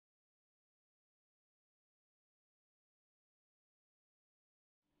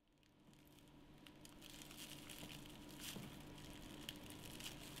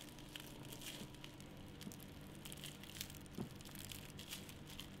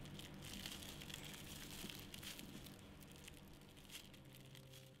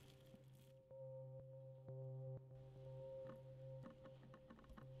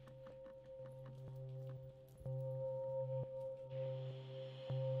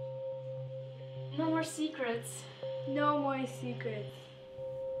more secrets. No more secrets.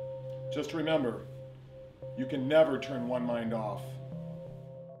 Just remember, you can never turn one mind off.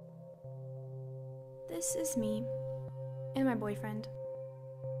 This is me and my boyfriend.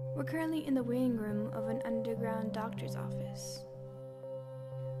 We're currently in the waiting room of an underground doctor's office.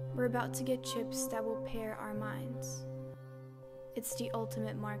 We're about to get chips that will pair our minds. It's the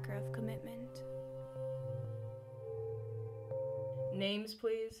ultimate marker of commitment. Names,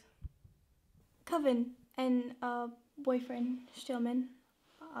 please. Coven and boyfriend Stillman.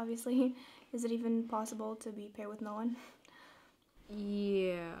 Obviously, is it even possible to be paired with Nolan?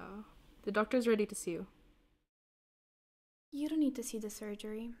 Yeah. The doctor's ready to see you. You don't need to see the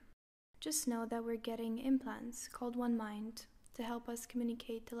surgery. Just know that we're getting implants called One Mind to help us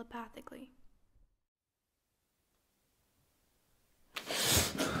communicate telepathically.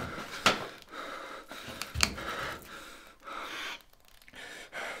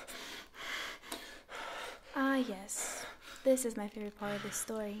 Ah, yes. This is my favorite part of this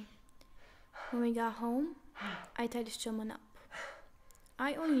story. When we got home, I tied Stillman up.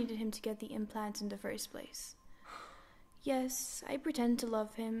 I only needed him to get the implants in the first place. Yes, I pretend to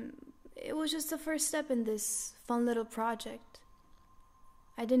love him. It was just the first step in this fun little project.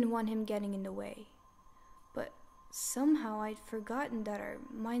 I didn't want him getting in the way. But somehow I'd forgotten that our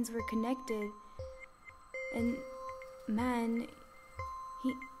minds were connected. And man,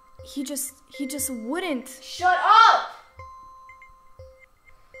 he just wouldn't. Shut up!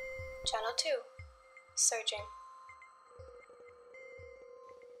 Channel 2. Searching.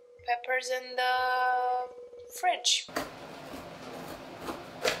 Peppers in the fridge.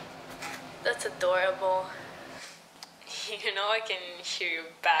 That's adorable. You know I can hear you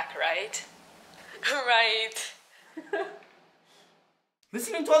back, right? Right.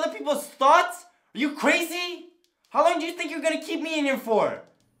 Listening to other people's thoughts? Are you crazy? How long do you think you're gonna keep me in here for?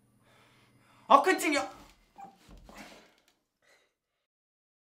 I'll continue.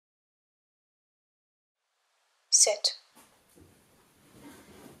 Sit.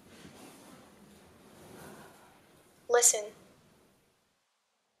 Listen.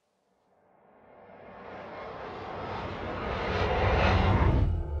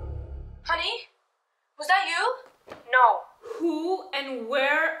 Honey? Was that you? No. Who and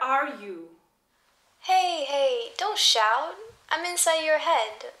where are you? Hey, don't shout. I'm inside your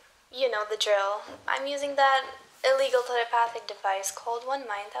head. You know the drill. I'm using that illegal telepathic device called One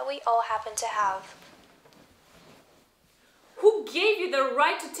Mind that we all happen to have. Who gave you the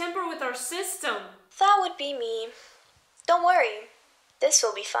right to tamper with our system? That would be me. Don't worry. This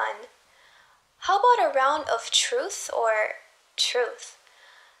will be fun. How about a round of truth or truth?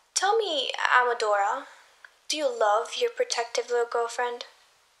 Tell me, Amadora, do you love your protective little girlfriend?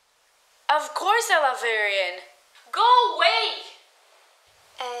 Of course I love Arian. Go away!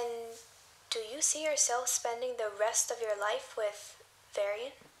 And do you see yourself spending the rest of your life with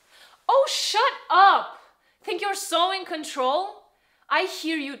Varian? Oh, shut up! Think you're so in control? I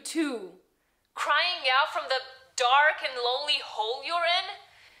hear you too. Crying out from the dark and lonely hole you're in?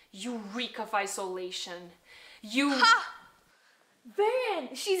 You reek of isolation. You... Ha!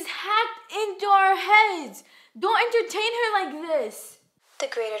 Varian, she's hacked into our heads. Don't entertain her like this. The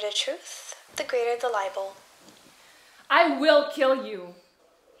greater the truth, the greater the libel. I will kill you.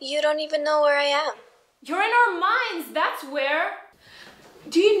 You don't even know where I am. You're in our minds, that's where.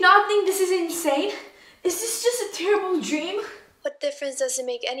 Do you not think this is insane? Is this just a terrible dream? What difference does it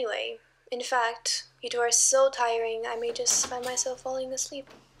make anyway? In fact, you two are so tiring, I may just find myself falling asleep.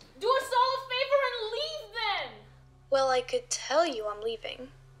 Do us all a favor and leave then. Well, I could tell you I'm leaving,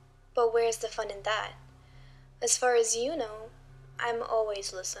 but where's the fun in that? As far as you know, I'm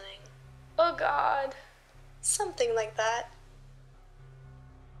always listening. Oh God. Something like that.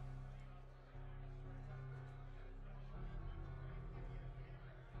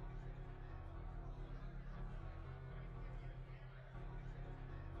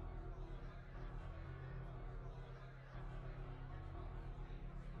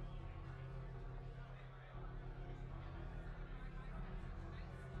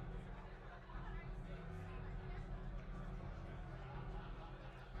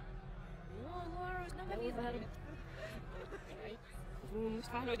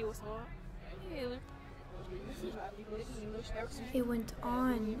 It went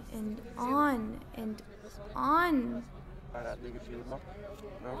on and on and on.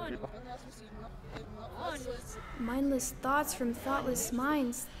 Mindless thoughts from thoughtless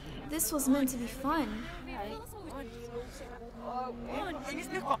minds. This was meant to be fun.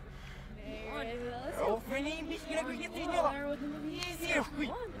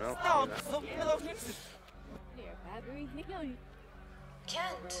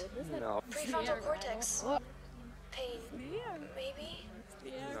 Ken, hurt. No. Prefrontal cortex. Pain. Maybe?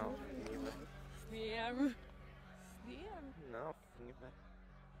 No. No.